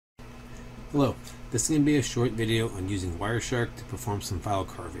Hello, this is going to be a short video on using Wireshark to perform some file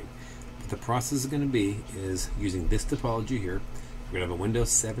carving. What the process is going to be is using this topology here. We're going to have a Windows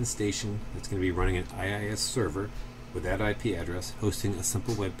 7 station that's going to be running an IIS server with that IP address, hosting a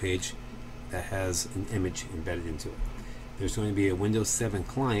simple web page that has an image embedded into it. There's going to be a Windows 7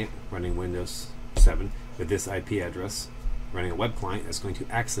 client running Windows 7 with this IP address, running a web client that's going to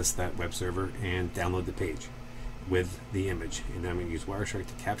access that web server and download the page with the image. And then I'm going to use Wireshark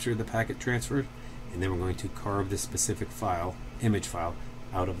to capture the packet transferred, and then we're going to carve this specific file, image file,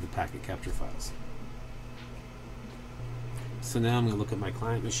 out of the packet capture files. So now I'm going to look at my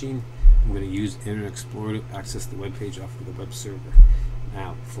client machine. I'm going to use Internet Explorer to access the web page off of the web server.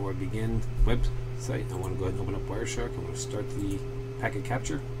 Now, before I begin the website, I want to go ahead and open up Wireshark. I'm going to start the packet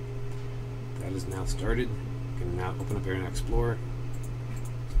capture. That is now started. I can now open up Internet Explorer.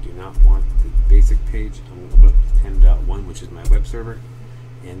 Do not want the basic page. I'm going to open up 10.1, which is my web server,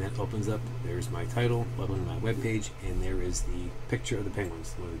 and that opens up. There's my title, welcome to my web page, and there is the picture of the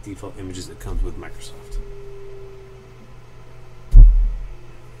penguins, one of the default images that comes with Microsoft.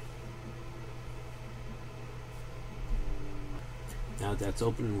 Now that that's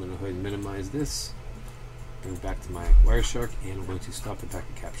open, I'm going to go ahead and minimize this, bring it back to my Wireshark, and I'm going to stop the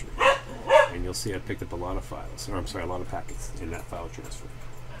packet capture. And you'll see I picked up a lot of files, or I'm sorry, a lot of packets in that file transfer.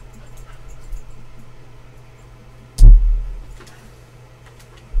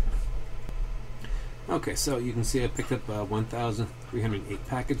 Okay, so you can see I picked up 1,308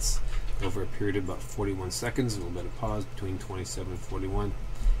 packets over a period of about 41 seconds, a little bit of pause between 27 and 41.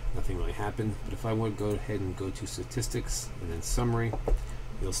 Nothing really happened, but if I would go ahead and go to statistics and then summary,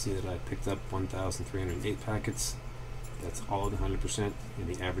 you'll see that I picked up 1,308 packets. That's all at 100%, and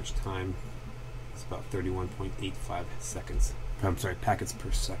the average time is about 31.85 seconds. I'm sorry, packets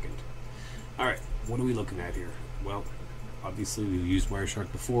per second. Alright, what are we looking at here? Well, obviously we've used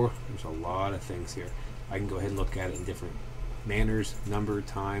Wireshark before. There's a lot of things here. I can go ahead and look at it in different manners: number,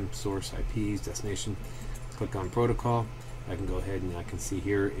 time, source, IPs, destination. Click on protocol. I can go ahead and I can see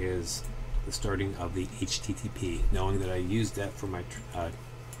here is the starting of the HTTP. Knowing that I used that for my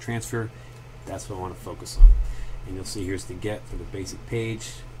transfer, that's what I want to focus on. And you'll see here's the get for the basic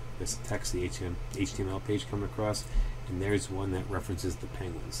page. This text, the HTML page coming across, and there's one that references the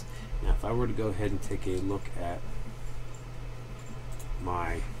penguins. Now if I were to go ahead and take a look at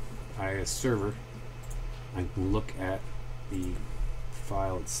my IIS server, I can look at the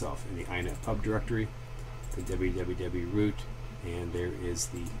file itself in the inet pub directory, the www root, and there is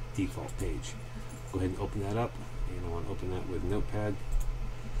the default page. Go ahead and open that up, and I want to open that with Notepad.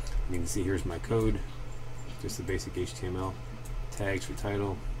 And you can see here's my code, just the basic HTML, tags for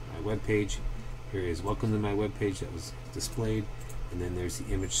title, my web page. Here is welcome to my web page that was displayed, and then there's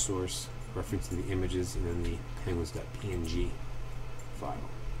the image source referencing the images, and then the penguins.png file.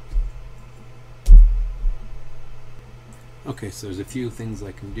 Okay, so there's a few things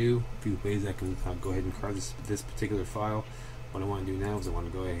I can do, a few ways I can go ahead and carve this particular file. What I want to do now is I want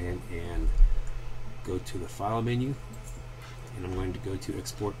to go ahead and go to the file menu, and I'm going to go to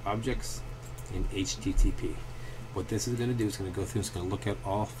export objects in HTTP. What this is going to do is going to go through, it's going to look at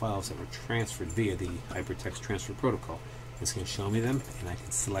all files that were transferred via the hypertext transfer protocol. It's going to show me them, and I can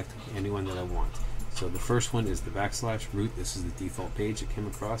select anyone that I want. So the first one is the /root. This is the default page that came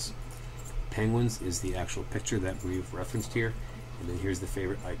across. Penguins is the actual picture that we've referenced here, and then here's the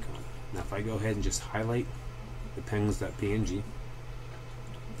favorite icon. Now if I go ahead and just highlight the penguins.png,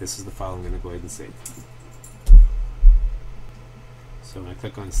 this is the file I'm going to go ahead and save. So when I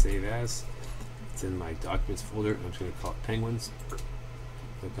click on save as, it's in my documents folder. I'm just going to call it penguins.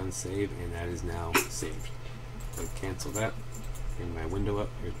 Click on save, and that is now saved. So cancel that. Bring my window up.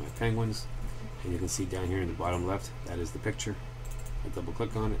 Here's my penguins, and you can see down here in the bottom left, that is the picture. I double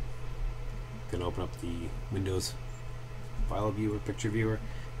click on it. Going to open up the Windows file viewer, picture viewer,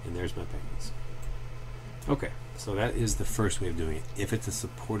 and there's my penguins. Okay, so that is the first way of doing it. If it's a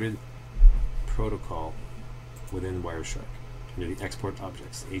supported protocol within Wireshark, under the export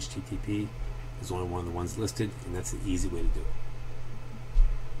objects, HTTP is only one of the ones listed, and that's the easy way to do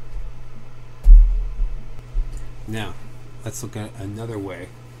it. Now, let's look at another way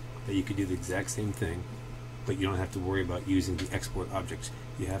that you could do the exact same thing, but you don't have to worry about using the export objects.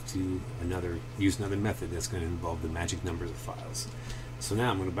 You have to use another method that's going to involve the magic numbers of files. So now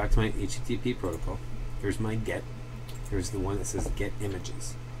I'm going to go back to my HTTP protocol. Here's my get. Here's the one that says get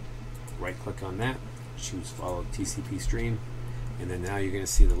images. Right click on that, choose follow TCP stream, and then now you're going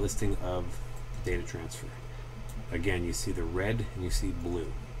to see the listing of data transfer. Again, you see the red and you see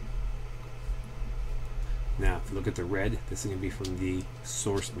blue. Now if you look at the red, this is going to be from the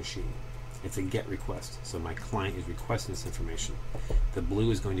source machine. It's a GET request, so my client is requesting this information. The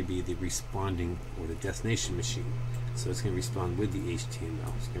blue is going to be the responding or the destination machine, so it's going to respond with the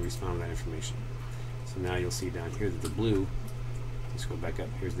HTML. It's going to respond with that information. So now you'll see down here that the blue, let's go back up,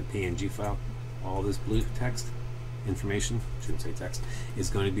 here's the PNG file. All this blue text information, shouldn't say text, is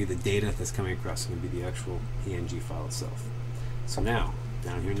going to be the data that's coming across. It's going to be the actual PNG file itself. So now,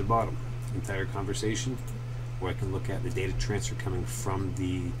 down here in the bottom, entire conversation, where I can look at the data transfer coming from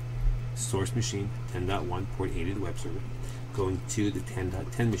the source machine, 10.1, port 80 of the web server, going to the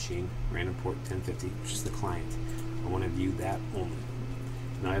 10.10 machine, random port 1050, which is the client. I want to view that only.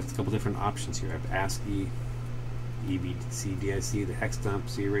 Now I have a couple different options here. I have ASCII, EBC, DIC, the hex dump,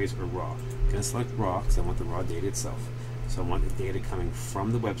 C-arrays, or raw. I'm going to select raw because I want the raw data itself. So I want the data coming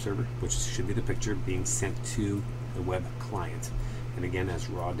from the web server, which should be the picture, being sent to the web client. And again, as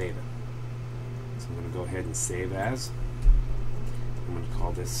raw data. So I'm going to go ahead and save as. I'm going to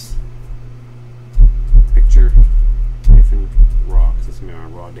call this picture raw because it's going to be my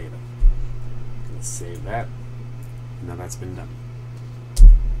raw data. I'm going to save that. And now that's been done.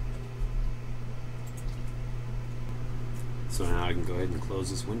 So now I can go ahead and close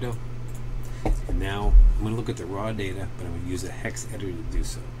this window. And now I'm going to look at the raw data, but I'm going to use a hex editor to do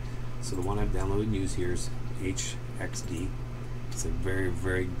so. So the one I've downloaded and used here is HXD. It's a very,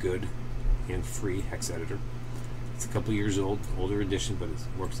 very good and free hex editor. It's a couple years old, older edition, but it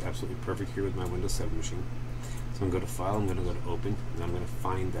works absolutely perfect here with my Windows 7 machine. So I'm going to go to File, I'm going to go to Open, and I'm going to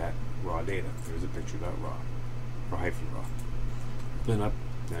find that raw data. There's a picture.raw, or -raw. Open up.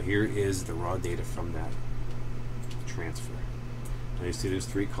 Now here is the raw data from that transfer. Now you see there's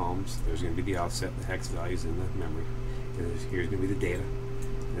 3 columns. There's going to be the offset, the hex values, and the memory. And here's going to be the data.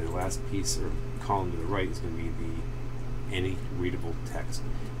 And the last piece or column to the right is going to be any readable text.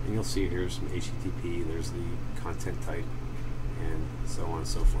 And you'll see here's some HTTP, there's the content type, and so on and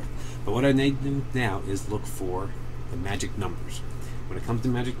so forth. But what I need to do now is look for the magic numbers. When it comes to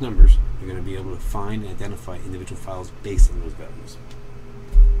magic numbers, you're going to be able to find and identify individual files based on those values.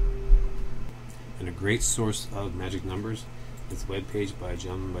 And a great source of magic numbers is a web page by a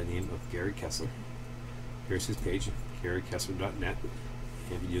gentleman by the name of Gary Kessler. Here's his page, garykessler.net.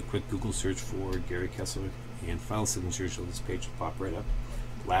 And if you do a quick Google search for Gary Kessler and file signatures, this page will pop right up.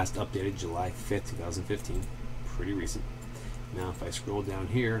 Last updated July 5th, 2015. Pretty recent. Now if I scroll down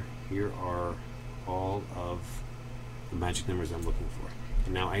here, here are all of the magic numbers I'm looking for.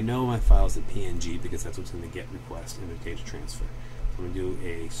 And now I know my file is a PNG because that's what's in the GET request and the data transfer. So I'm going to do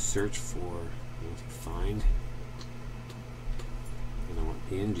a search for, I'm going to find, and I want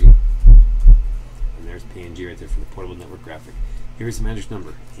PNG. And there's PNG right there for the portable network graphic. Here's the magic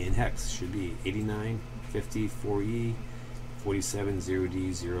number in hex. Should be 8954E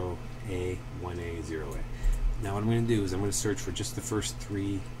 470D0A 1A0A. Now what I'm going to do is I'm going to search for just the first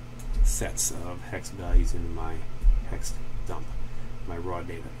 3 sets of hex values in my hex dump, my raw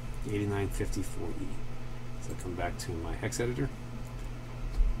data, 8954E. So I come back to my hex editor.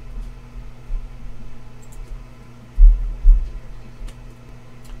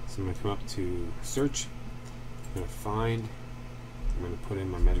 So I'm going to come up to search. I'm going to find. I'm going to put in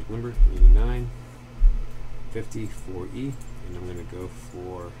my magic number, 8954E, and I'm going to go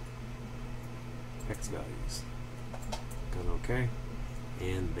for hex values. Done OK,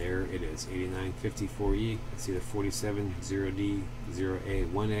 and there it is, 8954E. I see the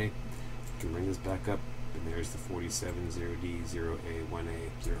 470D0A1A. I can bring this back up, and there's the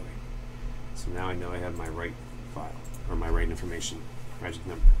 470D0A1A0A. So now I know I have my right file, or my right information, magic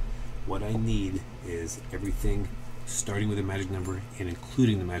number. What I need is everything starting with the magic number and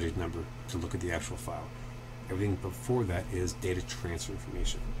including the magic number to look at the actual file. Everything before that is data transfer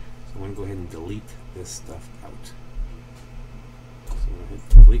information. So I'm going to go ahead and delete this stuff out. So I'm going to hit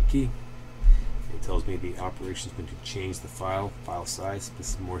the delete key. It tells me the operation is going to change the file size,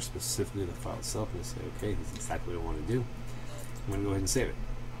 more specifically the file itself. I'm going to say, okay, this is exactly what I want to do. I'm going to go ahead and save it.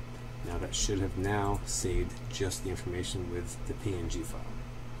 Now that should have now saved just the information with the PNG file.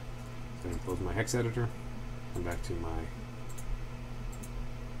 So I'm going to close my hex editor. Come back to my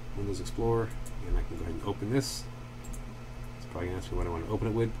Windows Explorer, and I can go ahead and open this. It's probably going to ask me what I want to open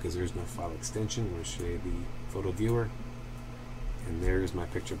it with because there's no file extension. I'm going to show you the photo viewer, and there's my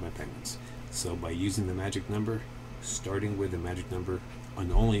picture of my penguins. So by using the magic number, starting with the magic number, and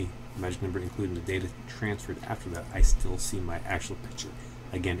only magic number including the data transferred after that, I still see my actual picture.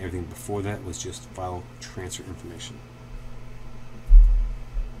 Again, everything before that was just file transfer information.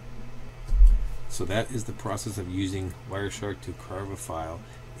 So that is the process of using Wireshark to carve a file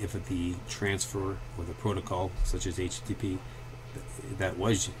if the transfer or the protocol, such as HTTP, that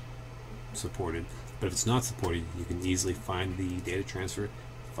was supported. But if it's not supported, you can easily find the data transfer,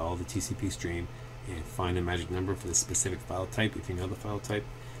 follow the TCP stream, and find a magic number for the specific file type if you know the file type,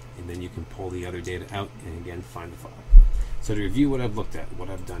 and then you can pull the other data out and again find the file. So to review what I've looked at, what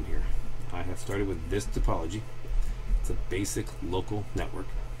I've done here, I have started with this topology. It's a basic local network,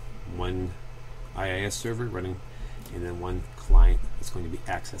 one IIS server running, and then one client that's going to be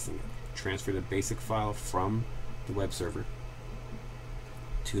accessing it. Transfer the basic file from the web server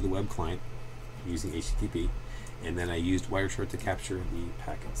to the web client using HTTP, and then I used Wireshark to capture the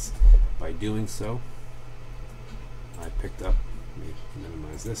packets. By doing so, I picked up, let me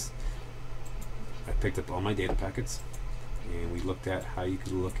minimize this, I picked up all my data packets, and we looked at how you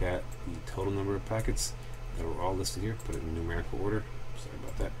could look at the total number of packets that were all listed here, put it in numerical order. Sorry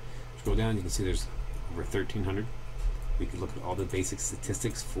about that. Scroll down, you can see there's over 1,300. We could look at all the basic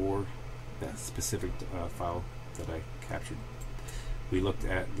statistics for that specific file that I captured. We looked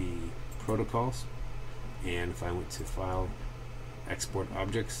at the protocols, and if I went to File, Export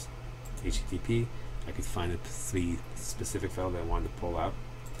Objects, HTTP, I could find the specific file that I wanted to pull out.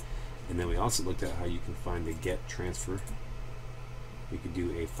 And then we also looked at how you can find the GET transfer. We could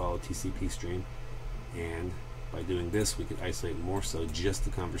do a follow TCP stream, and by doing this we could isolate more so just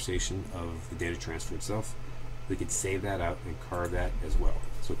the conversation of the data transfer itself. We could save that out and carve that as well.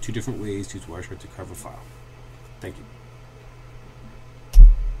 So two different ways to use Wireshark to carve a file. Thank you.